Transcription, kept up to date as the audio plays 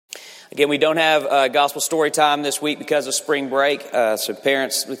Again, we don't have gospel story time this week because of spring break. So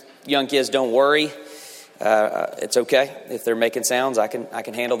parents with young kids, don't worry. It's okay if they're making sounds. I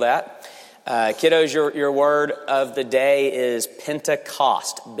can handle that. Kiddos, your word of the day is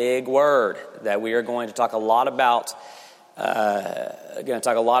Pentecost. Big word that we are going to talk a lot about.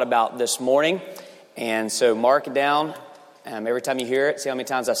 This morning. And so mark it down. Every time you hear it, see how many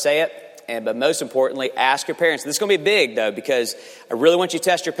times I say it. But most importantly, ask your parents. This is going to be big, though, because I really want you to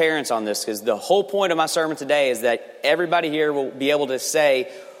test your parents on this, because the whole point of my sermon today is that everybody here will be able to say,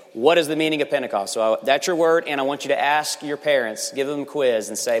 what is the meaning of Pentecost? So that's your word, and I want you to ask your parents, give them a quiz,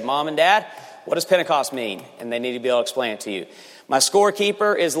 and say, Mom and Dad, what does Pentecost mean? And they need to be able to explain it to you. My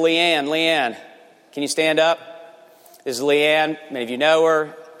scorekeeper is Leanne. Leanne, can you stand up? This is Leanne. Many of you know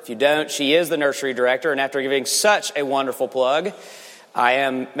her. If you don't, she is the nursery director, and after giving such a wonderful plug, I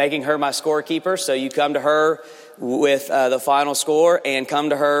am making her my scorekeeper, so you come to her with the final score and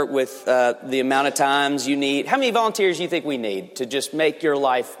come to her with the amount of times you need. How many volunteers do you think we need to just make your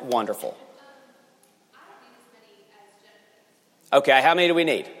life wonderful? I don't need as many as Jennifer. Okay, how many do we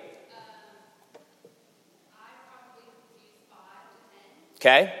need? I probably would use 5 to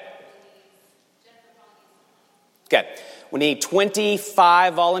 10. Okay. Okay, we need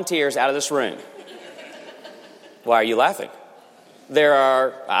 25 volunteers out of this room. Why are you laughing? There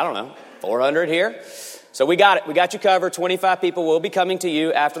are, 400 here. So we got it. We got you covered. 25 people will be coming to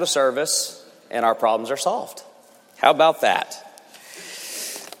you after the service, and our problems are solved. How about that?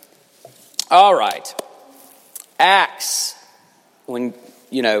 All right. Acts. When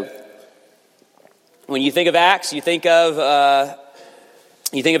you think of Acts, you think of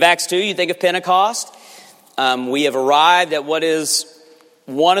Acts 2, you think of Pentecost. We have arrived at what is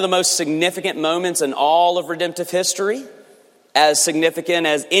one of the most significant moments in all of redemptive history. As significant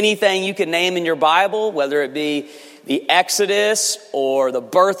as anything you can name in your Bible, whether it be the Exodus or the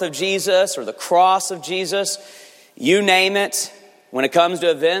birth of Jesus or the cross of Jesus, you name it. When it comes to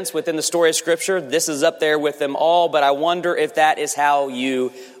events within the story of Scripture, this is up there with them all, but I wonder if that is how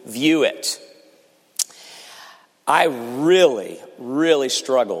you view it. I really, really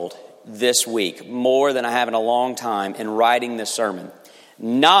struggled this week, more than I have in a long time, in writing this sermon.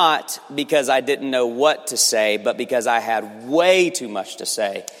 Not because I didn't know what to say, but because I had way too much to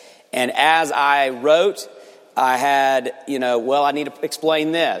say. And as I wrote, I had, I need to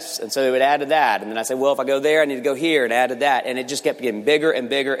explain this. And so it would add to that. And then I said, well, if I go there, I need to go here and add to that. And it just kept getting bigger and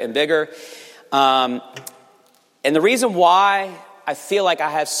bigger and bigger. And the reason why I feel like I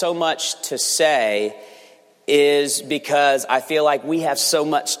have so much to say is because I feel like we have so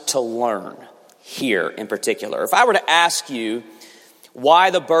much to learn here in particular. If I were to ask you why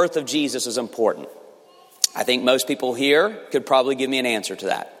the birth of Jesus is important, I think most people here could probably give me an answer to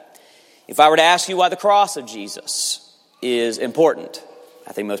that. If I were to ask you why the cross of Jesus is important,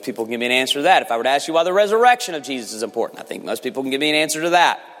 I think most people can give me an answer to that. If I were to ask you why the resurrection of Jesus is important, I think most people can give me an answer to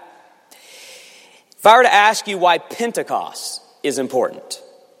that. If I were to ask you why Pentecost is important,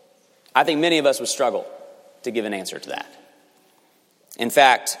 I think many of us would struggle to give an answer to that. In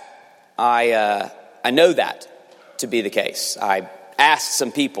fact, I know that to be the case. I asked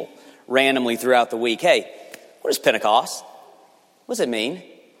some people randomly throughout the week, hey, what is Pentecost? What does it mean?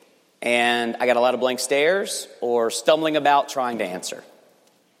 And I got a lot of blank stares or stumbling about trying to answer.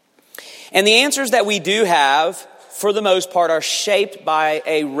 And the answers that we do have, for the most part, are shaped by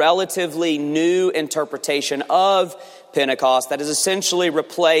a relatively new interpretation of Pentecost that has essentially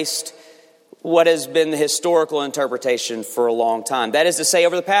replaced what has been the historical interpretation for a long time. That is to say,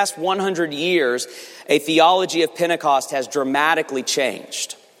 over the past 100 years, a theology of Pentecost has dramatically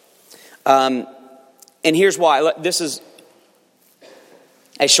changed. And here's why. This is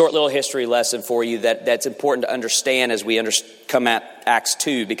a short little history lesson for you that's important to understand as we come at Acts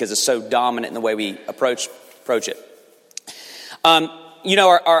 2, because it's so dominant in the way we approach it.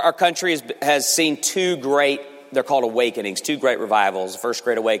 Our country has seen two great, they're called awakenings, two great revivals. The first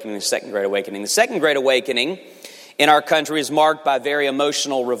Great Awakening, the second Great Awakening. The second Great Awakening in our country is marked by very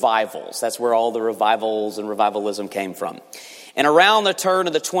emotional revivals. That's where all the revivals and revivalism came from. And around the turn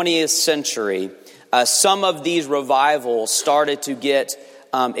of the 20th century, some of these revivals started to get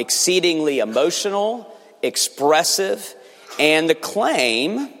exceedingly emotional, expressive, and the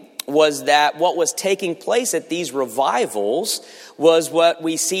claim was that what was taking place at these revivals was what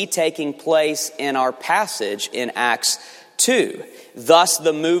we see taking place in our passage in Acts 2. Thus,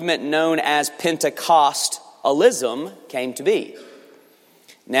 the movement known as Pentecostalism came to be.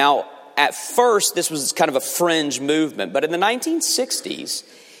 Now, at first, this was kind of a fringe movement, but in the 1960s,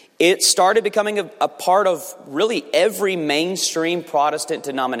 it started becoming a part of really every mainstream Protestant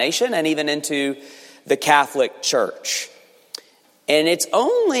denomination and even into the Catholic Church. And it's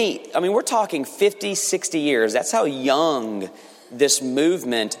only, we're talking 50, 60 years. That's how young this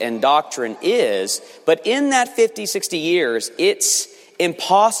movement and doctrine is. But in that 50, 60 years, it's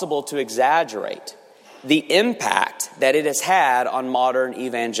impossible to exaggerate the impact that it has had on modern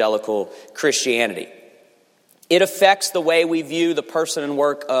evangelical Christianity. It affects the way we view the person and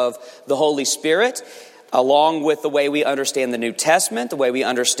work of the Holy Spirit, along with the way we understand the New Testament, the way we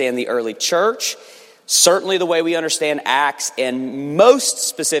understand the early church, certainly the way we understand Acts, and most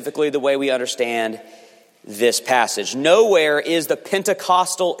specifically the way we understand this passage. Nowhere is the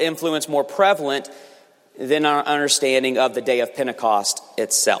Pentecostal influence more prevalent than our understanding of the day of Pentecost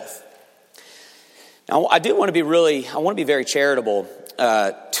itself. Now, I want to be very charitable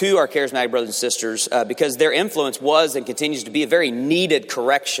to our charismatic brothers and sisters because their influence was and continues to be a very needed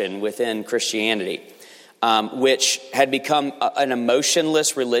correction within Christianity, which had become an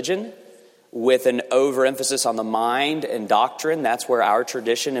emotionless religion with an overemphasis on the mind and doctrine. That's where our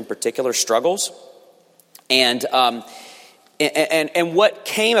tradition in particular struggles. And what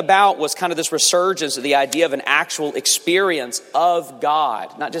came about was kind of this resurgence of the idea of an actual experience of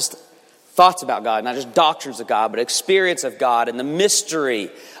God, not just thoughts about God, not just doctrines of God, but experience of God and the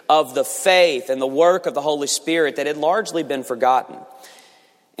mystery of the faith and the work of the Holy Spirit that had largely been forgotten.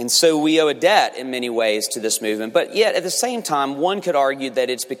 And so we owe a debt in many ways to this movement. But yet at the same time, one could argue that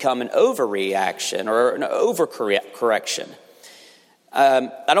it's become an overreaction or an overcorrection. I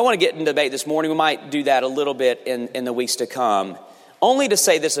don't want to get into debate this morning. We might do that a little bit in the weeks to come. Only to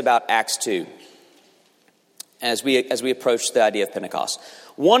say this about Acts 2 as we approach the idea of Pentecost.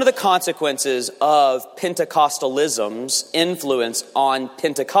 One of the consequences of Pentecostalism's influence on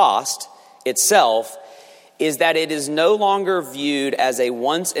Pentecost itself is that it is no longer viewed as a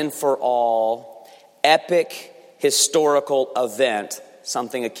once and for all epic historical event,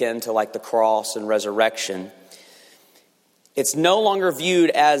 something akin to like the cross and resurrection. It's no longer viewed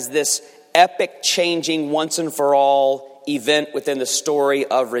as this epic changing once and for all event within the story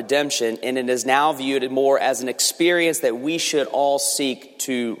of redemption, and it is now viewed more as an experience that we should all seek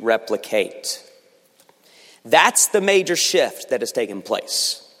to replicate. That's the major shift that has taken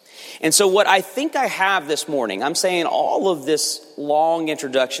place. And so what I think I have this morning, I'm saying all of this long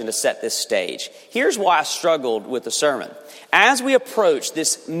introduction to set this stage. Here's why I struggled with the sermon. As we approach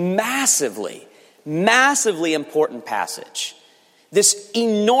this massively important passage, this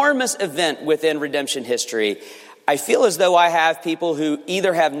enormous event within redemption history, I feel as though I have people who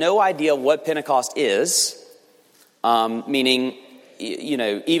either have no idea what Pentecost is, meaning,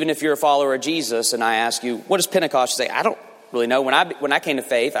 even if you're a follower of Jesus and I ask you, what is Pentecost? You say, I don't really know. When I came to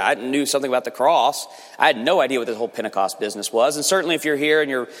faith, I knew something about the cross. I had no idea what this whole Pentecost business was. And certainly if you're here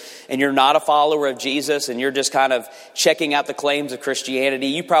and you're not a follower of Jesus and you're just kind of checking out the claims of Christianity,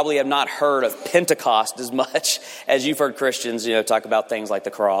 you probably have not heard of Pentecost as much as you've heard Christians, talk about things like the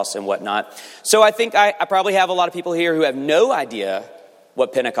cross and whatnot. So I think I probably have a lot of people here who have no idea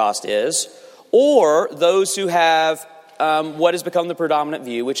what Pentecost is, or those who have what has become the predominant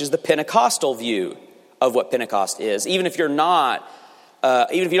view, which is the Pentecostal view of what Pentecost is. Even if you're not,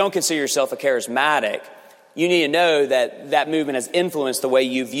 even if you don't consider yourself a charismatic, you need to know that movement has influenced the way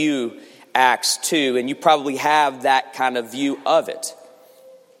you view Acts 2, and you probably have that kind of view of it.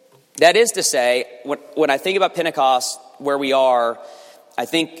 That is to say, when I think about Pentecost, where we are, I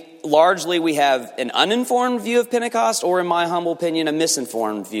think largely we have an uninformed view of Pentecost, or in my humble opinion, a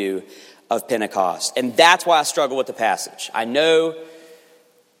misinformed view of Pentecost. And that's why I struggle with the passage. I know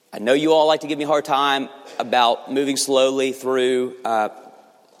you all like to give me a hard time about moving slowly through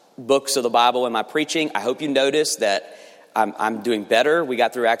books of the Bible in my preaching. I hope you notice that I'm doing better. We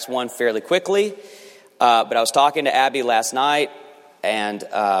got through Acts 1 fairly quickly. But I was talking to Abby last night, and,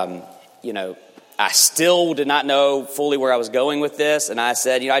 I still did not know fully where I was going with this. And I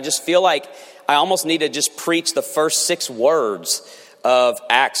said, I just feel like I almost need to just preach the first 6 words of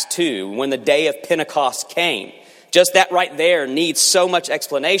Acts 2 when the day of Pentecost came. Just that right there needs so much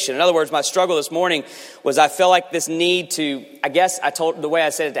explanation. In other words, my struggle this morning was I felt like this need to, the way I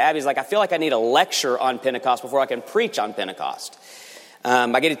said it to Abby is like, I feel like I need a lecture on Pentecost before I can preach on Pentecost.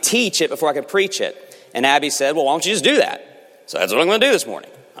 I get to teach it before I can preach it. And Abby said, well, why don't you just do that? So that's what I'm going to do this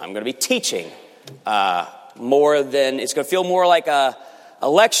morning. I'm going to be teaching it's going to feel more like a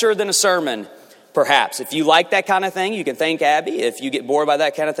lecture than a sermon, perhaps. If you like that kind of thing, you can thank Abby. If you get bored by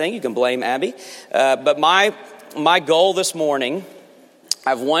that kind of thing, you can blame Abby. But my goal this morning,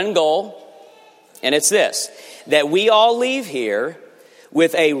 I have one goal, and it's this, that we all leave here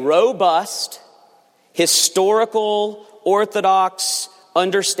with a robust, historical, orthodox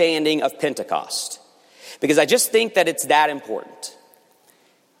understanding of Pentecost. Because I just think that it's that important.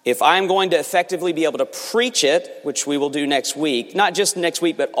 if I'm going to effectively be able to preach it, which we will do next week, not just next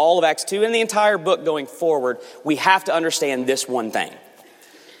week, but all of Acts 2 and the entire book going forward, we have to understand this one thing.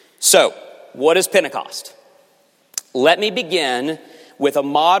 So, what is Pentecost? Let me begin with a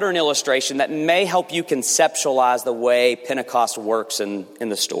modern illustration that may help you conceptualize the way Pentecost works in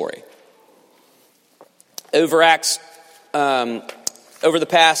the story. Over the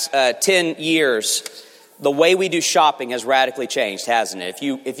past 10 years, the way we do shopping has radically changed, hasn't it?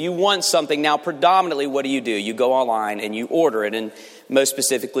 If you want something now, predominantly, what do? You go online and you order it, and most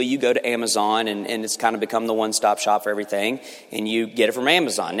specifically, you go to Amazon, and it's kind of become the one-stop shop for everything, and you get it from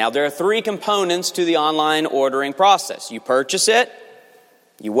Amazon. Now, there are 3 components to the online ordering process. You purchase it,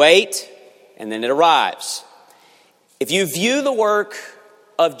 you wait, and then it arrives. If you view the work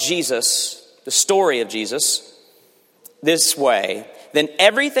of Jesus, the story of Jesus, this way, then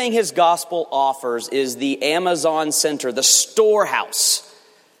everything his gospel offers is the Amazon center, the storehouse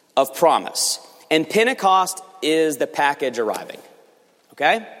of promise. And Pentecost is the package arriving.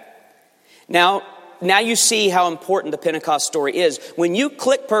 Okay? Now you see how important the Pentecost story is. When you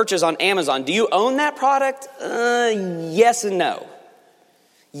click purchase on Amazon, do you own that product? Yes and no.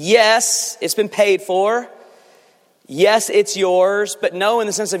 Yes, it's been paid for. Yes, it's yours. But no, in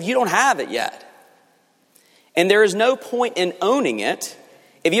the sense of you don't have it yet. And there is no point in owning it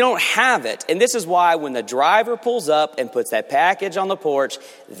if you don't have it. And this is why when the driver pulls up and puts that package on the porch,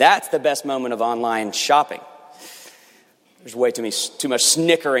 that's the best moment of online shopping. There's way too much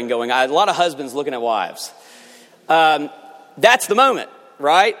snickering going on. A lot of husbands looking at wives. That's the moment,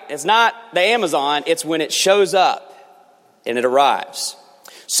 right? It's not the Amazon. It's when it shows up and it arrives.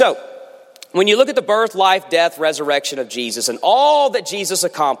 So, when you look at the birth, life, death, resurrection of Jesus and all that Jesus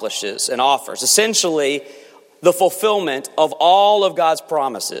accomplishes and offers, essentially the fulfillment of all of God's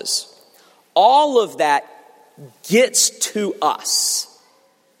promises, all of that gets to us,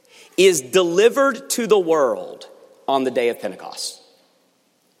 is delivered to the world on the day of Pentecost.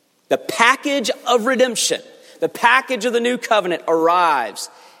 The package of redemption, the package of the new covenant arrives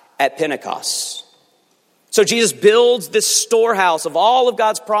at Pentecost. So Jesus builds this storehouse of all of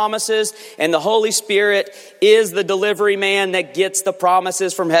God's promises, and the Holy Spirit is the delivery man that gets the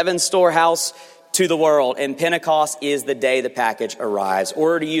promises from heaven's storehouse to the world. And Pentecost is the day the package arrives.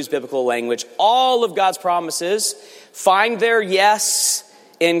 Or to use biblical language, all of God's promises find their yes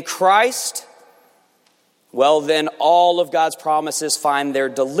in Christ. Well, then all of God's promises find their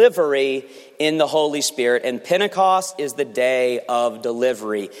delivery in the Holy Spirit. And Pentecost is the day of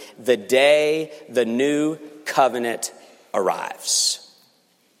delivery, the day the new covenant arrives.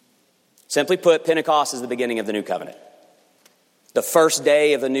 Simply put, Pentecost is the beginning of the new covenant. The first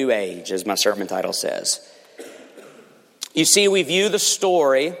day of the new age, as my sermon title says. You see, we view the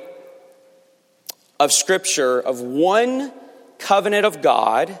story of Scripture of one covenant of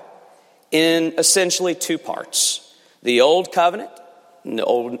God in essentially 2 parts. The Old Covenant, in the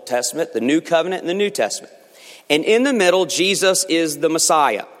Old Testament, the New Covenant in the New Testament. And in the middle, Jesus is the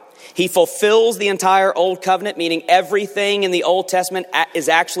Messiah. He fulfills the entire Old Covenant, meaning everything in the Old Testament is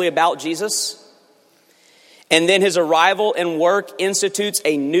actually about Jesus. And then his arrival and work institutes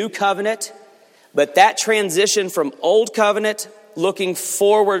a new covenant. But that transition from Old Covenant, looking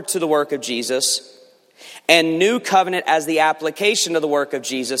forward to the work of Jesus, and new covenant as the application of the work of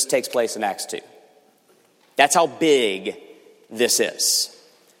Jesus takes place in Acts 2. That's how big this is.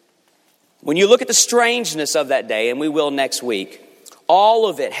 When you look at the strangeness of that day, and we will next week, all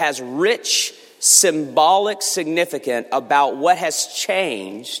of it has rich symbolic significance about what has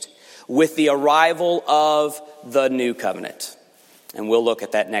changed with the arrival of the new covenant. And we'll look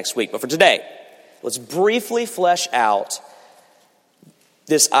at that next week. But for today, let's briefly flesh out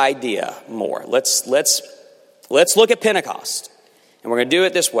this idea more. Let's look at Pentecost. And we're going to do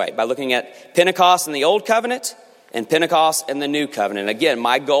it this way, by looking at Pentecost in the Old Covenant and Pentecost in the New Covenant. And again,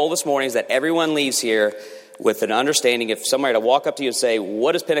 my goal this morning is that everyone leaves here with an understanding. If somebody to walk up to you and say,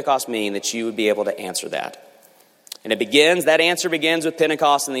 what does Pentecost mean? That you would be able to answer that. And that answer begins with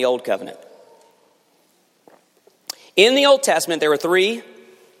Pentecost in the Old Covenant. In the Old Testament, there were 3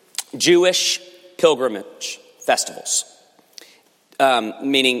 Jewish pilgrimage festivals.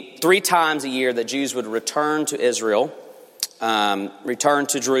 Meaning 3 times a year that Jews would return to Israel, return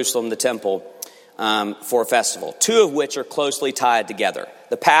to Jerusalem, the temple, for a festival. 2 of which are closely tied together.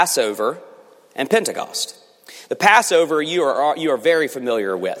 The Passover and Pentecost. The Passover you are very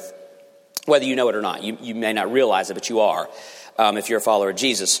familiar with, whether you know it or not. You may not realize it, but you are, if you're a follower of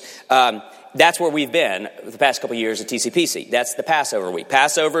Jesus. That's where we've been the past couple of years at TCPC. That's the Passover week.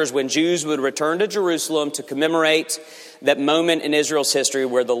 Passover is when Jews would return to Jerusalem to commemorate that moment in Israel's history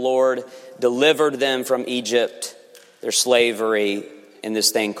where the Lord delivered them from Egypt, their slavery, in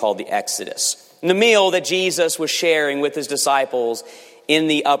this thing called the Exodus. And the meal that Jesus was sharing with his disciples in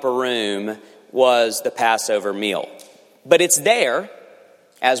the upper room was the Passover meal. But it's there,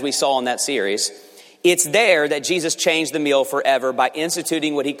 as we saw in that series, it's there that Jesus changed the meal forever by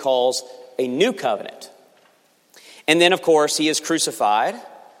instituting what he calls a new covenant. And then, of course, he is crucified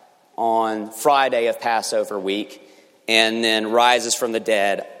on Friday of Passover week and then rises from the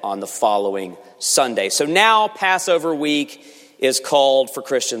dead on the following Sunday. So now Passover week is called for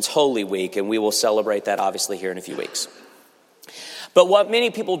Christians Holy Week, and we will celebrate that obviously here in a few weeks. But what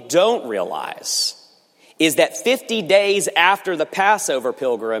many people don't realize is that 50 days after the Passover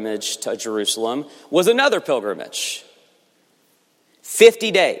pilgrimage to Jerusalem was another pilgrimage.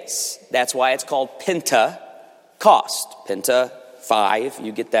 50 days. That's why it's called Pentecost. Penta, 5,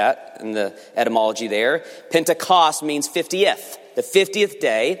 you get that in the etymology there. Pentecost means 50th. The 50th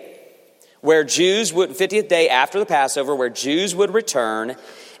day, where Jews would, 50th day after the Passover, where Jews would return.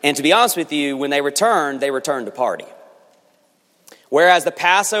 And to be honest with you, when they returned to party. Whereas the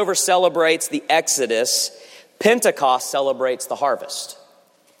Passover celebrates the Exodus, Pentecost celebrates the harvest.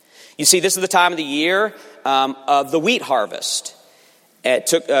 You see, this is the time of the year of the wheat harvest.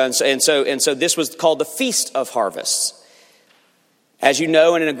 So this was called the Feast of Harvests. As you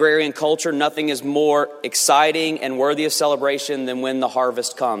know, in an agrarian culture, nothing is more exciting and worthy of celebration than when the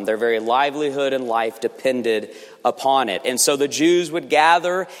harvest comes. Their very livelihood and life depended upon it. And so the Jews would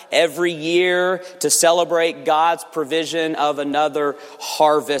gather every year to celebrate God's provision of another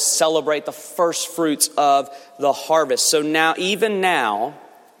harvest, celebrate the first fruits of the harvest. So now, even now,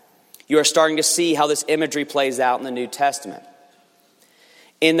 you are starting to see how this imagery plays out in the New Testament.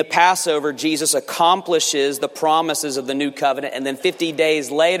 In the Passover, Jesus accomplishes the promises of the new covenant, and then 50 days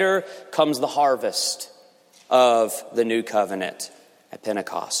later comes the harvest of the new covenant at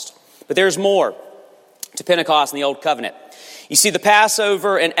Pentecost. But there's more to Pentecost in the Old Covenant. You see, the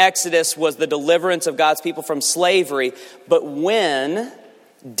Passover and Exodus was the deliverance of God's people from slavery, but when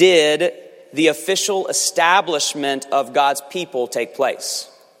did the official establishment of God's people take place?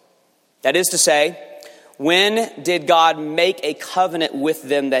 That is to say, when did God make a covenant with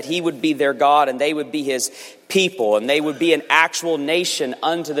them that he would be their God and they would be his people and they would be an actual nation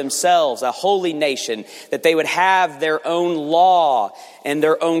unto themselves, a holy nation, that they would have their own law and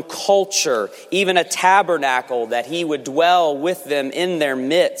their own culture, even a tabernacle that he would dwell with them in their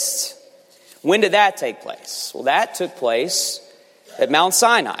midst? When did that take place? Well, that took place at Mount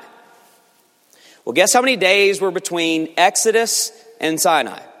Sinai. Well, guess how many days were between Exodus and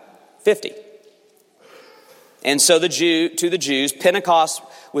Sinai? 50. And so to the Jews, Pentecost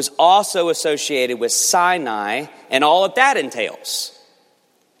was also associated with Sinai and all that that entails.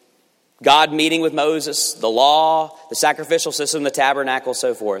 God meeting with Moses, the law, the sacrificial system, the tabernacle,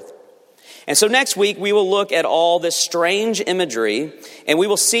 so forth. And so next week we will look at all this strange imagery and we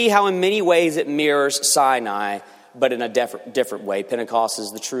will see how in many ways it mirrors Sinai, but in a different way. Pentecost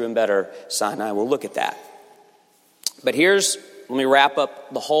is the true and better Sinai. We'll look at that. But let me wrap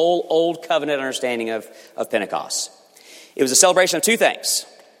up the whole Old Covenant understanding of Pentecost. It was a celebration of two things.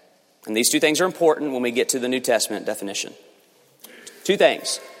 And these two things are important when we get to the New Testament definition. Two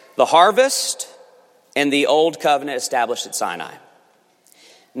things. The harvest and the Old Covenant established at Sinai.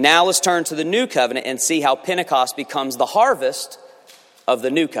 Now let's turn to the New Covenant and see how Pentecost becomes the harvest of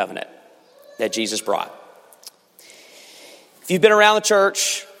the New Covenant that Jesus brought. If you've been around the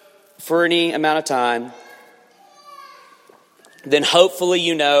church for any amount of time, then hopefully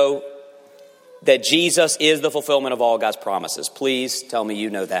you know that Jesus is the fulfillment of all God's promises. Please tell me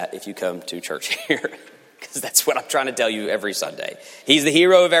you know that if you come to church here, because that's what I'm trying to tell you every Sunday. He's the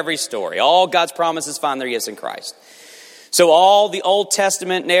hero of every story. All God's promises find their yes in Christ. So all the Old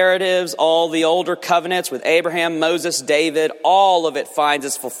Testament narratives, all the older covenants with Abraham, Moses, David, all of it finds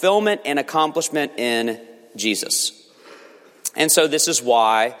its fulfillment and accomplishment in Jesus. And so this is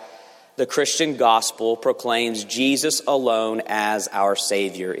why the Christian gospel proclaims Jesus alone as our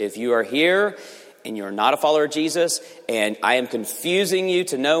Savior. If you are here and you're not a follower of Jesus, and I am confusing you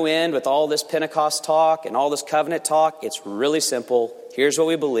to no end with all this Pentecost talk and all this covenant talk, it's really simple. Here's what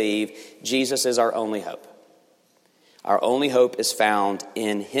we believe. Jesus is our only hope. Our only hope is found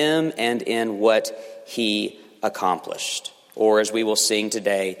in him and in what he accomplished. Or as we will sing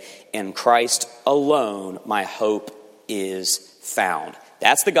today, in Christ alone my hope is found.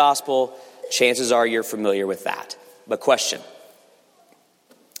 That's the gospel. Chances are you're familiar with that. But question: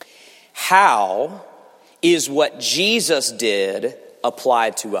 how is what Jesus did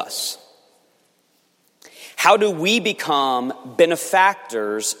applied to us? How do we become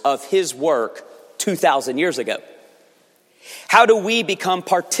benefactors of his work 2,000 years ago? How do we become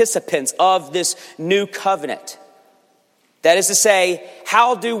participants of this new covenant? That is to say,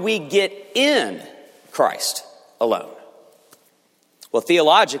 how do we get in Christ alone? Well,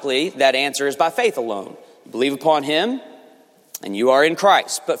 theologically, that answer is by faith alone. You believe upon him, and you are in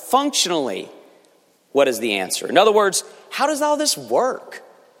Christ. But functionally, what is the answer? In other words, how does all this work?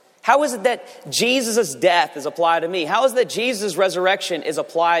 How is it that Jesus' death is applied to me? How is it that Jesus' resurrection is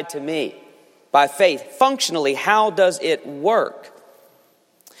applied to me? By faith. Functionally, how does it work?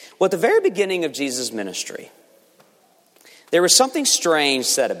 Well, at the very beginning of Jesus' ministry, there was something strange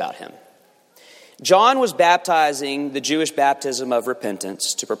said about him. John was baptizing the Jewish baptism of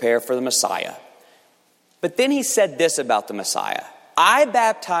repentance to prepare for the Messiah. But then he said this about the Messiah: I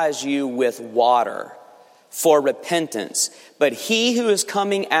baptize you with water for repentance, but he who is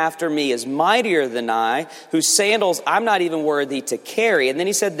coming after me is mightier than I, whose sandals I'm not even worthy to carry. And then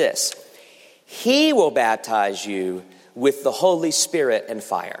he said this: he will baptize you with the Holy Spirit and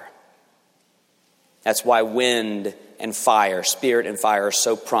fire. That's why wind and fire, spirit and fire, are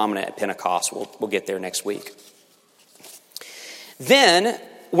so prominent at Pentecost. We'll get there next week. Then,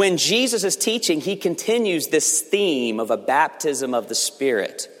 when Jesus is teaching, he continues this theme of a baptism of the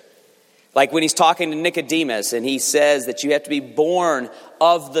Spirit. Like when he's talking to Nicodemus and he says that you have to be born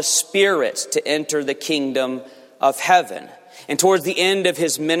of the Spirit to enter the kingdom of heaven. And towards the end of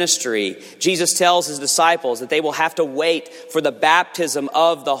his ministry, Jesus tells his disciples that they will have to wait for the baptism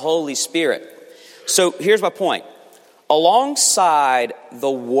of the Holy Spirit. So here's my point. Alongside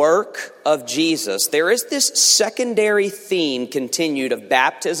the work of Jesus, there is this secondary theme continued of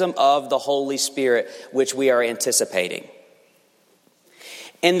baptism of the Holy Spirit, which we are anticipating.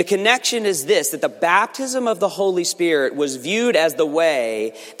 And the connection is this, that the baptism of the Holy Spirit was viewed as the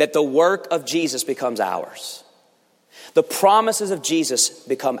way that the work of Jesus becomes ours. The promises of Jesus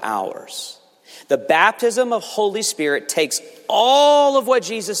become ours. The baptism of Holy Spirit takes all of what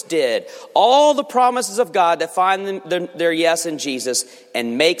Jesus did, all the promises of God that find their yes in Jesus,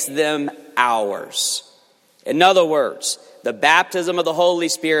 and makes them ours. In other words, the baptism of the Holy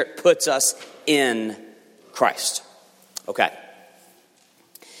Spirit puts us in Christ. Okay.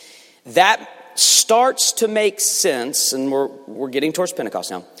 That starts to make sense, and we're getting towards Pentecost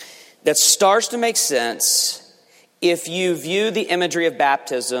now. That starts to make sense if you view the imagery of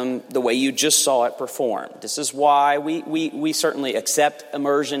baptism the way you just saw it performed. This is why we certainly accept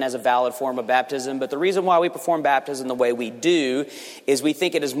immersion as a valid form of baptism, but the reason why we perform baptism the way we do is we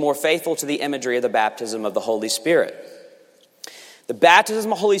think it is more faithful to the imagery of the baptism of the Holy Spirit. The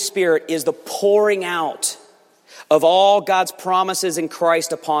baptism of the Holy Spirit is the pouring out of all God's promises in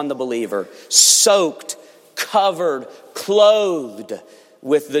Christ upon the believer, soaked, covered, clothed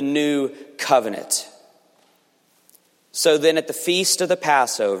with the new covenant. So then at the feast of the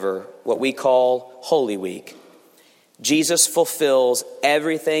Passover, what we call Holy Week, Jesus fulfills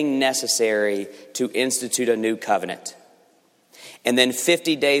everything necessary to institute a new covenant. And then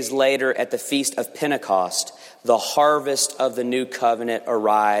 50 days later at the feast of Pentecost, the harvest of the new covenant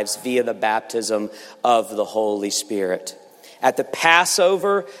arrives via the baptism of the Holy Spirit. At the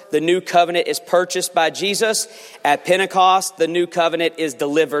Passover, the new covenant is purchased by Jesus. At Pentecost, the new covenant is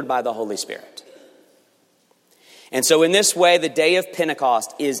delivered by the Holy Spirit. And so in this way, the day of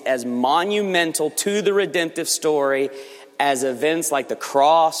Pentecost is as monumental to the redemptive story as events like the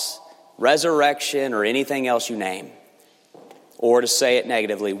cross, resurrection, or anything else you name. Or to say it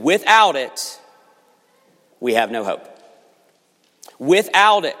negatively, without it, we have no hope.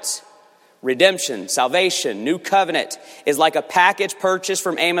 Without it, redemption, salvation, new covenant is like a package purchased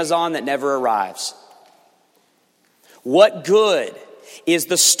from Amazon that never arrives. What good is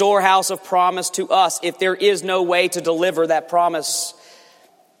the storehouse of promise to us if there is no way to deliver that promise?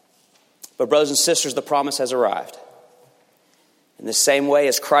 But brothers and sisters, the promise has arrived. In the same way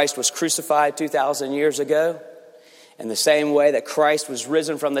as Christ was crucified 2,000 years ago, in the same way that Christ was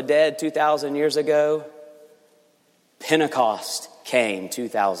risen from the dead 2,000 years ago, Pentecost came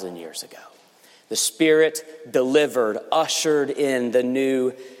 2,000 years ago. The Spirit delivered, ushered in the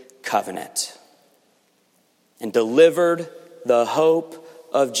new covenant, and delivered the hope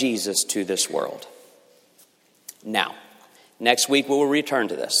of Jesus to this world. Now, next week we will return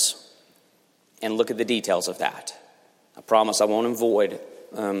to this and look at the details of that. I promise I won't avoid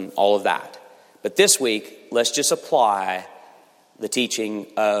all of that. But this week, let's just apply the teaching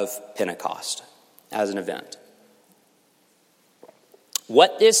of Pentecost as an event.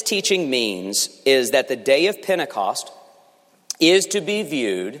 What this teaching means is that the day of Pentecost is to be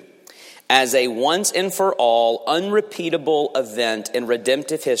viewed as a once and for all, unrepeatable event in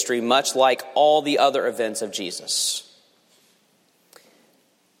redemptive history, much like all the other events of Jesus.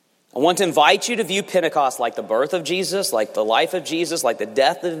 I want to invite you to view Pentecost like the birth of Jesus, like the life of Jesus, like the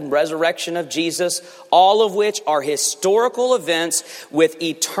death and resurrection of Jesus, all of which are historical events with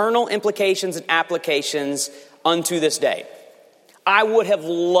eternal implications and applications unto this day. I would have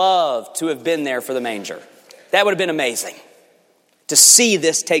loved to have been there for the manger. That would have been amazing to see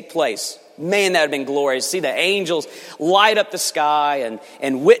this take place. Man, that would have been glorious. See the angels light up the sky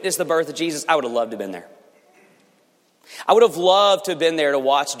and witness the birth of Jesus. I would have loved to have been there. I would have loved to have been there to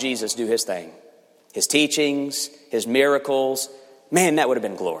watch Jesus do his thing. His teachings, his miracles. Man, that would have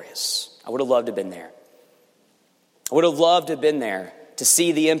been glorious. I would have loved to have been there. I would have loved to have been there to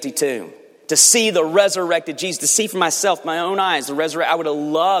see the empty tomb, to see the resurrected Jesus, to see for myself, my own eyes, the resurrection. I would have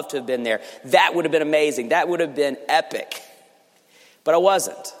loved to have been there. That would have been amazing. That would have been epic. But I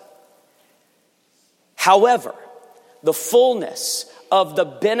wasn't. However, the fullness of the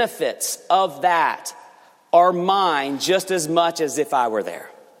benefits of that are mine just as much as if I were there.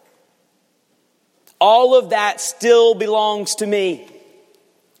 All of that still belongs to me.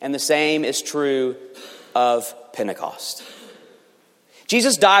 And the same is true of Pentecost.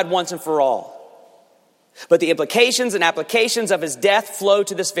 Jesus died once and for all. But the implications and applications of his death flow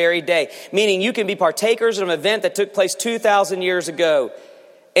to this very day. Meaning you can be partakers of an event that took place 2,000 years ago.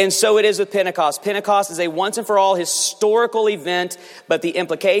 And so it is with Pentecost. Pentecost is a once and for all historical event, but the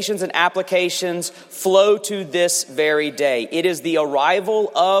implications and applications flow to this very day. It is the arrival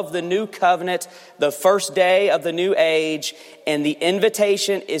of the new covenant, the first day of the new age, and the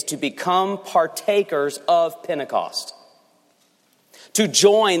invitation is to become partakers of Pentecost. To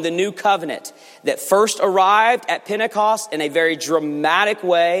join the new covenant that first arrived at Pentecost in a very dramatic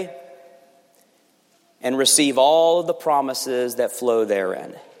way, and receive all of the promises that flow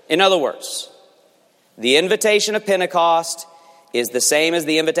therein. In other words, the invitation of Pentecost is the same as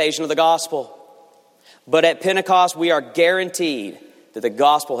the invitation of the gospel. But at Pentecost, we are guaranteed that the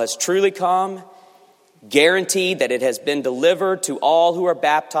gospel has truly come, guaranteed that it has been delivered to all who are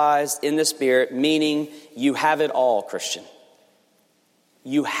baptized in the Spirit, meaning you have it all, Christian.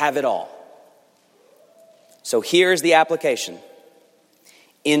 You have it all. So here's the application.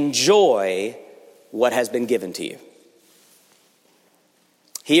 Enjoy what has been given to you.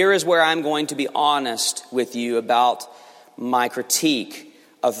 Here is where I'm going to be honest with you about my critique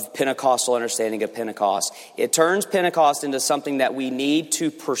of Pentecostal understanding of Pentecost. It turns Pentecost into something that we need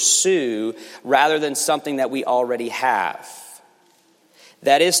to pursue rather than something that we already have.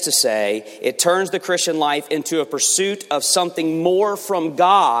 That is to say, it turns the Christian life into a pursuit of something more from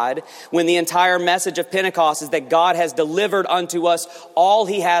God when the entire message of Pentecost is that God has delivered unto us all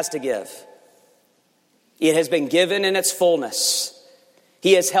he has to give. It has been given in its fullness.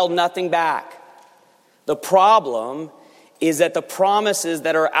 He has held nothing back. The problem is that the promises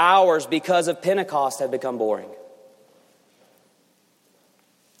that are ours because of Pentecost have become boring.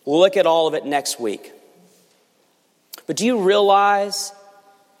 We'll look at all of it next week. But do you realize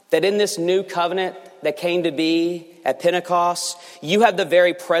that in this new covenant that came to be at Pentecost, you have the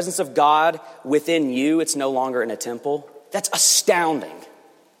very presence of God within you? It's no longer in a temple. That's astounding.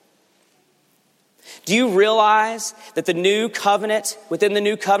 Do you realize that the new covenant, within the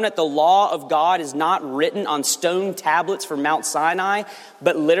new covenant, the law of God is not written on stone tablets from Mount Sinai,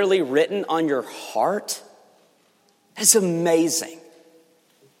 but literally written on your heart? That's amazing.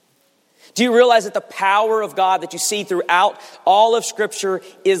 Do you realize that the power of God that you see throughout all of Scripture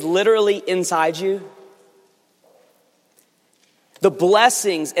is literally inside you? The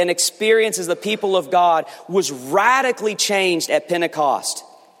blessings and experiences of the people of God was radically changed at Pentecost.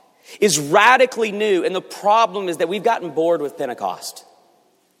 Is radically new, and the problem is that we've gotten bored with Pentecost.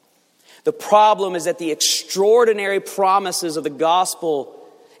 The problem is that the extraordinary promises of the gospel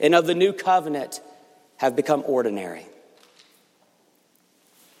and of the new covenant have become ordinary.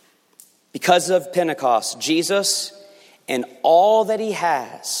 Because of Pentecost, Jesus and all that he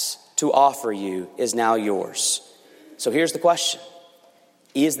has to offer you is now yours. So here's the question.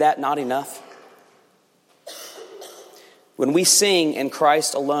 Is that not enough? When we sing in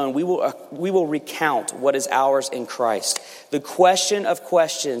Christ alone, we will recount what is ours in Christ. The question of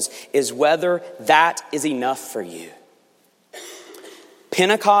questions is whether that is enough for you.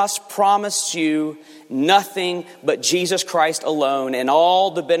 Pentecost promised you nothing but Jesus Christ alone and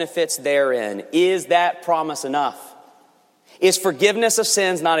all the benefits therein. Is that promise enough? Is forgiveness of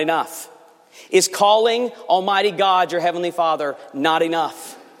sins not enough? Is calling Almighty God, your Heavenly Father, not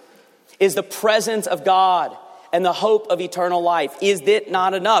enough? Is the presence of God and the hope of eternal life, is it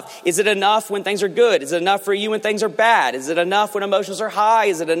not enough? Is it enough when things are good? Is it enough for you when things are bad? Is it enough when emotions are high?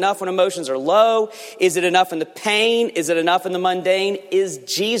 Is it enough when emotions are low? Is it enough in the pain? Is it enough in the mundane? Is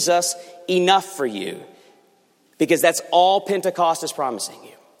Jesus enough for you? Because that's all Pentecost is promising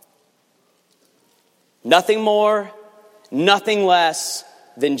you. Nothing more, nothing less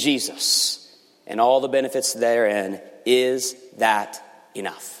than Jesus. And all the benefits therein. Is that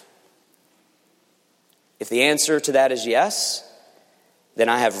enough? If the answer to that is yes, then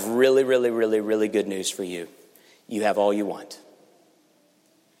I have really, really, really, really good news for you. You have all you want.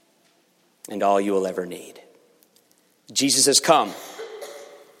 And all you will ever need. Jesus has come.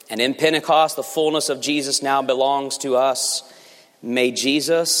 And in Pentecost, the fullness of Jesus now belongs to us. May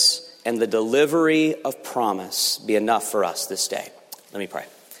Jesus and the delivery of promise be enough for us this day. Let me pray.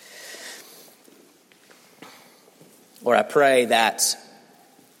 Lord, I pray that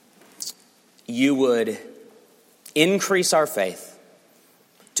you would increase our faith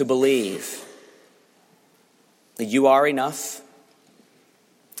to believe that you are enough,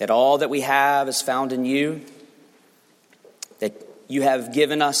 that all that we have is found in you, that you have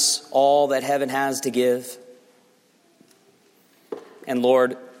given us all that heaven has to give. And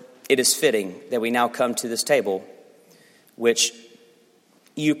Lord, it is fitting that we now come to this table, which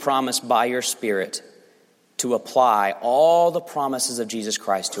you promise by your Spirit to apply all the promises of Jesus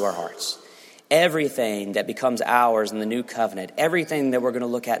Christ to our hearts. Everything that becomes ours in the new covenant, everything that we're going to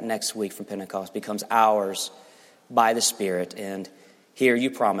look at next week from Pentecost becomes ours by the Spirit. And here you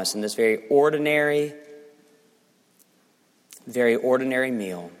promise in this very ordinary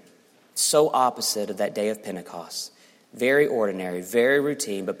meal, so opposite of that day of Pentecost. Very ordinary, very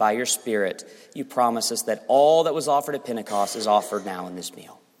routine, but by your Spirit, you promise us that all that was offered at Pentecost is offered now in this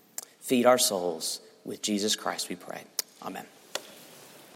meal. Feed our souls with Jesus Christ, we pray. Amen.